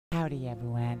Howdy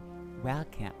everyone,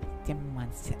 welcome to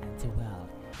Monster Hunter World.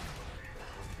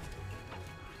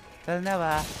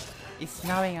 Villanova, it's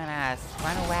snowing on us,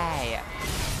 run away!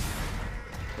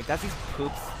 But does this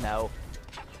poop snow?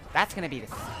 That's gonna be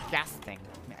disgusting.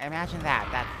 Imagine that,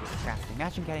 that's disgusting.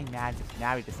 Imagine getting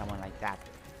married to someone like that.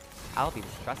 I'll be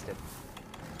disgusted.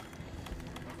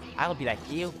 I'll be like,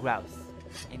 ew, gross.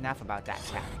 Enough about that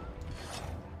crap.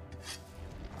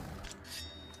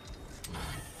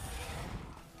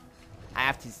 I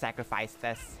have to sacrifice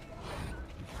this.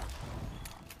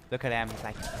 Look at him, he's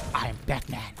like, I'm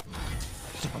Batman.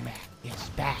 Superman is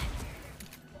bad.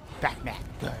 Batman,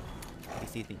 good. He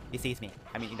sees me. He sees me.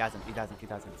 I mean, he doesn't. He's like,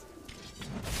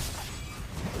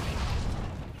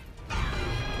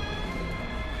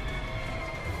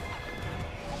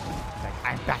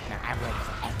 I'm Batman. I'm ready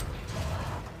for everything.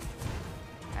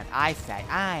 And I say,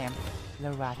 I am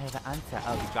Loretta the Hunter.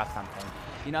 Oh, he dropped something.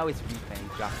 You know it's weak when he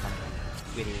drops something.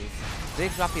 It is. Did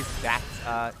he drop his bat,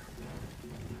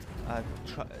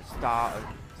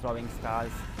 throwing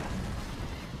stars?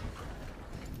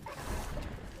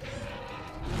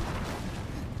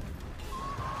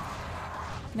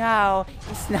 No,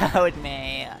 he snowed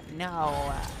me. No.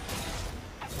 I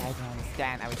don't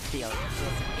understand. I would feel it.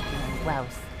 It's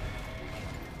gross.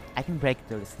 I can break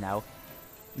through the snow.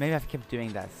 Maybe I've kept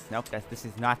doing this. Nope, this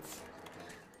is not.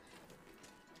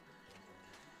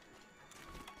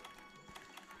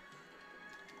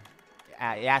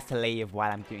 He has to leave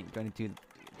while I'm going to do the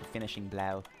finishing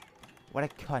blow. What a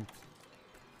cunt.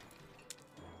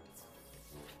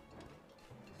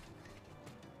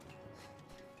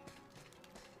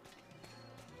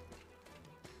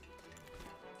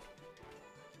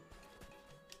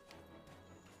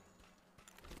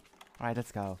 Alright,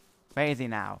 let's go. Where is he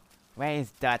now? Where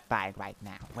is Dirtbag right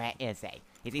now? Where is he?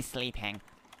 Is he sleeping?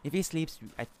 If he sleeps...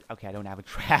 okay, I don't have a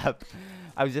trap.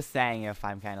 I was just saying if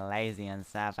I'm kind of lazy and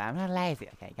stuff. I'm not lazy.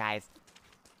 Okay, guys.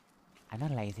 I'm not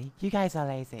lazy. You guys are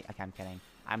lazy. Okay, I'm kidding.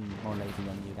 I'm more lazy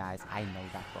than you guys. I know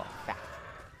that for a fact.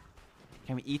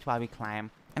 Can we eat while we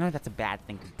climb? I know that's a bad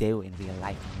thing to do in real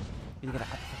life. You gotta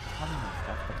upset the tummy and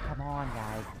stuff, but come on,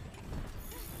 guys.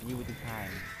 You would be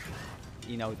kind.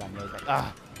 You know that. Like,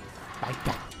 ugh. My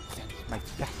bat sense,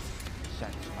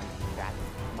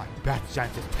 my bat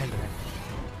sense is tingling.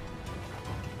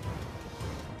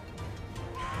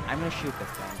 I'm gonna shoot this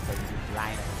thing so he's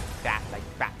blind as bat like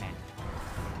Batman.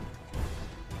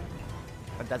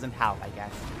 But doesn't help, I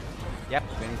guess. Yep,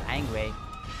 when he's angry,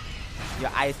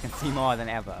 your eyes can see more than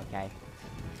ever, okay?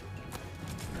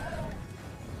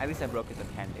 At least I broke his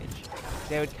appendage.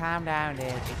 Dude, calm down,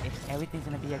 dude. Everything's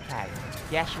gonna be okay.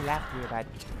 Yeah, she left you, but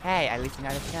hey, at least you're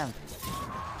not a pimp.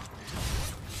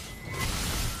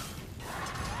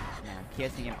 Man, I'm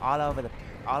piercing him all over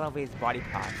his body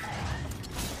parts.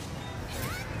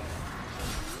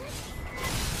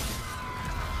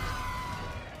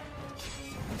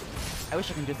 I wish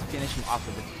I can just finish him off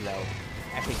with this blow.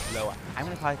 Epic blow. I'm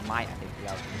gonna call it my epic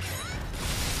blow.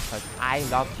 Because I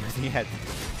love using it.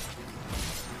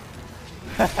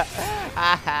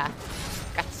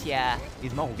 Gotcha.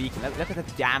 He's more weak. Look at the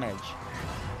damage.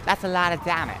 That's a lot of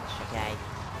damage, okay?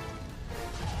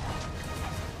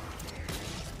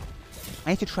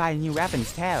 I need to try new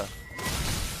weapons too.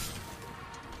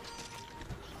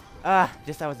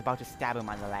 Just I was about to stab him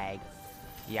on the leg.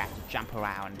 He had to jump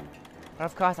around. But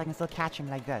of course I can still catch him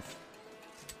like this.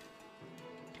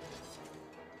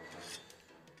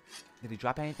 Did he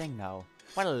drop anything? No.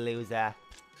 What a loser.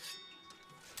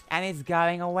 And it's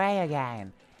going away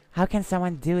again. How can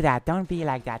someone do that? Don't be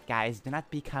like that, guys. Do not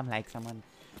become like someone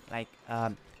like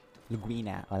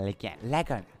Laguina or Laguna.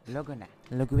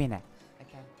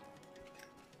 Okay.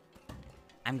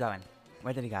 I'm going.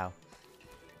 Where did he go?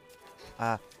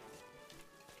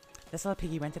 This little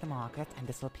piggy went to the market, and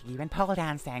this little piggy went pole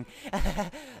dancing.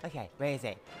 Okay, where is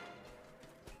he?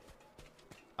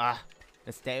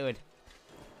 This dude.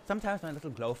 Sometimes my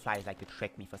little glowflies like to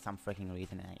trick me for some freaking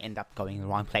reason, and I end up going in the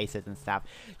wrong places and stuff.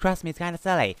 Trust me, it's kind of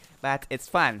silly, but it's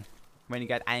fun when you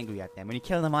get angry at them. When you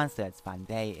kill the monster, it's fun.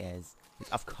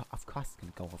 Of course, it's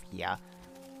gonna go over here.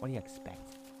 What do you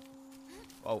expect?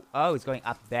 Oh, he's going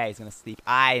up there. He's gonna sleep.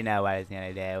 I know what he's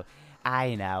gonna do.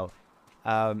 I know.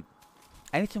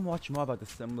 I need to watch more about the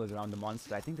symbols around the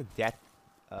monster. I think the death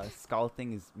skull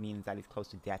thing means that he's close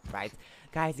to death, right?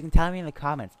 Guys, you can tell me in the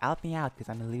comments. Help me out, because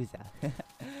I'm a loser.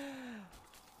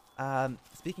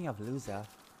 Speaking of loser.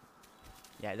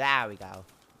 Yeah, there we go.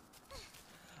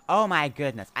 Oh my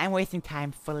goodness. I'm wasting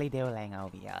time fully dueling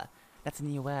over here. That's a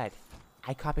new word.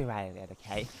 I copyrighted it,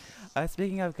 okay?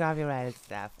 Speaking of copyrighted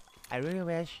stuff, I really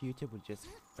wish YouTube would just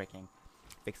freaking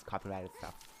fix copyrighted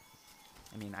stuff.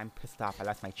 I mean, I'm pissed off. I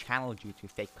lost my channel due to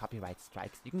fake copyright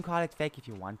strikes. You can call it fake if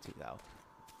you want to, though.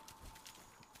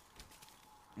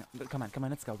 No, but come on,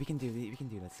 let's go. We can do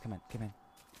this. Come on.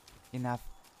 Enough.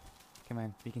 Come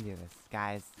on, we can do this.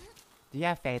 Guys, do you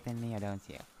have faith in me or don't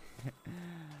you?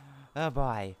 Oh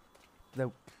boy.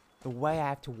 The way I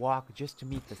have to walk just to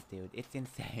meet this dude, it's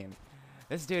insane.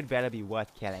 This dude better be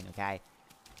worth killing, okay?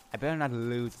 I better not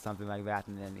lose or something like that,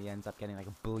 and then he ends up getting like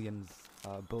a billion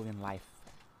life.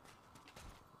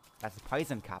 That's a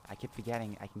poison cup. I keep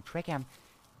forgetting I can trick him.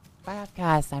 But of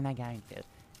course, I'm not going to.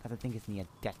 Because I think it's near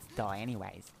death's door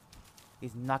anyways.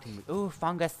 He's knocking me. Ooh,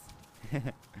 fungus!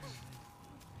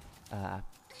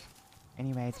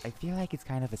 Anyways, I feel like it's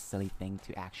kind of a silly thing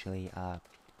to actually,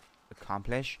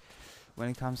 accomplish when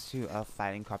it comes to,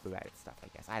 fighting copyrighted stuff, I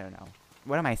guess. I don't know.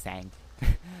 What am I saying?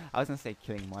 I was gonna say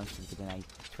killing monsters, but then I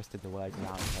twisted the words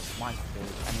around. Like,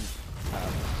 monsters. I mean,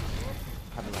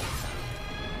 copyrighted stuff.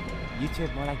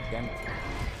 YouTube, more like them.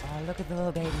 Oh, look at the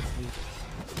little baby sleep.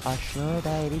 Oh, sure,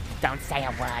 baby. Don't say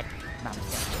a word. Mom's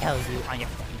gonna kill you on your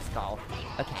fucking skull.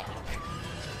 Okay.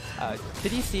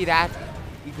 Did you see that?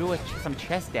 He grew some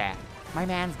chest there. My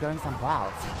man's growing some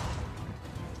balls.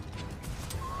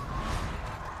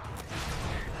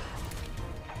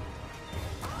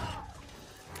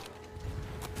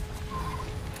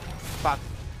 Fuck.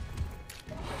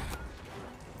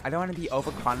 I don't want to be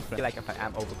overconfident. I feel like if I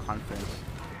am overconfident.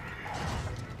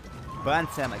 Burn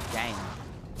him again.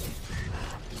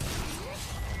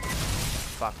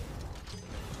 Fuck.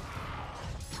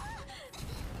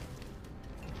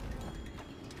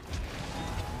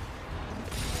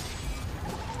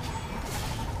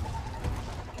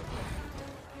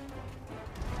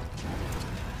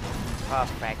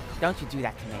 Perfect. Don't you do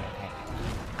that to me, okay?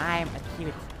 I'm a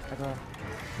cute little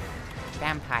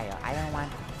vampire. I don't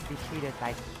want to be treated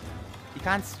like... You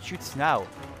can't shoot snow.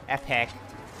 Epic.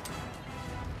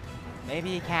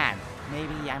 Maybe you can.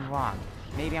 Maybe I'm wrong.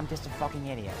 Maybe I'm just a fucking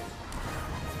idiot.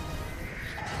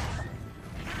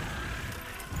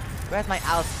 Where's my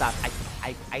owl stuff?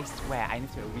 I swear, I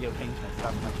need to rearrange my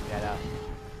stuff much better.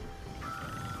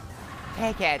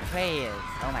 Take it, please.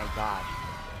 Oh my gosh.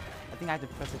 I think I have to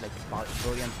press it like a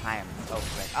billion times. Oh,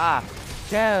 frick. Ah,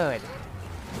 dude.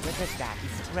 Look at that.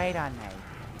 He's straight on me.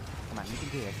 Come on, you can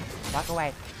do this. Walk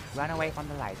away. Run away from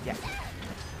the light. Yeah.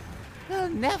 Oh,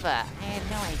 never. I had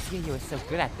no idea you were so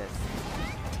good at this.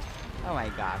 Oh my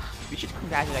gosh. We should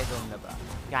congratulate Little Nibber.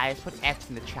 Guys, put X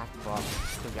in the chat for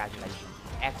congratulations.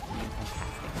 X means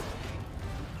fantastic.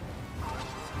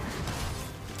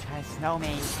 Try to snow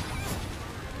me.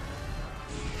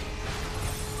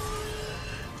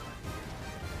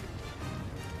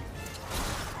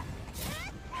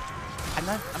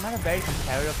 I'm not a very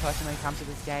competitive person when it comes to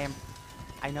this game.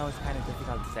 I know it's kind of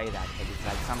difficult to say that because it's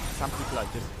like some people are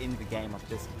just in the game of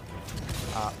just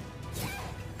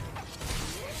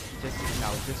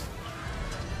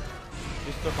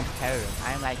so competitive.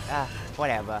 I'm like,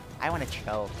 whatever. I want to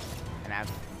chill and have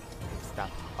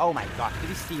stuff. Oh my gosh, did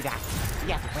you see that?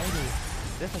 Yes, baby.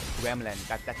 This is gremlin.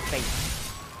 That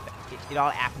face. It all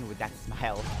happened with that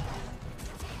smile.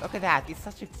 Look at that. It's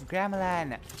such a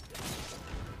gremlin.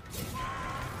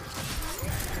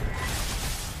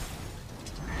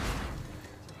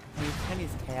 He's turn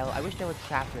his tail. I wish they would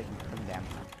craft it from them.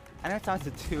 I know it sounds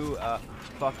too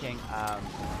fucking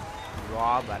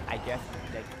raw, but I guess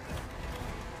like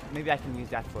maybe I can use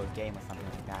that for a game or something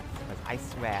like that. Because I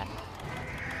swear,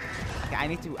 okay, I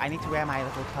need to wear my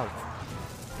little coat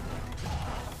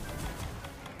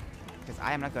because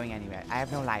I am not going anywhere. I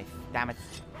have no life. Damn it!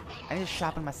 I need to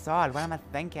sharpen my sword. What am I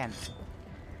thinking?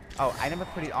 Oh, I never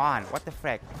put it on. What the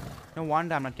frick? No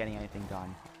wonder I'm not getting anything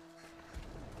done.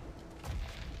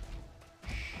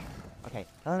 Okay,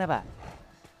 Little Nibber.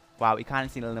 Wow, we can't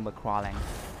see Little Nibber crawling.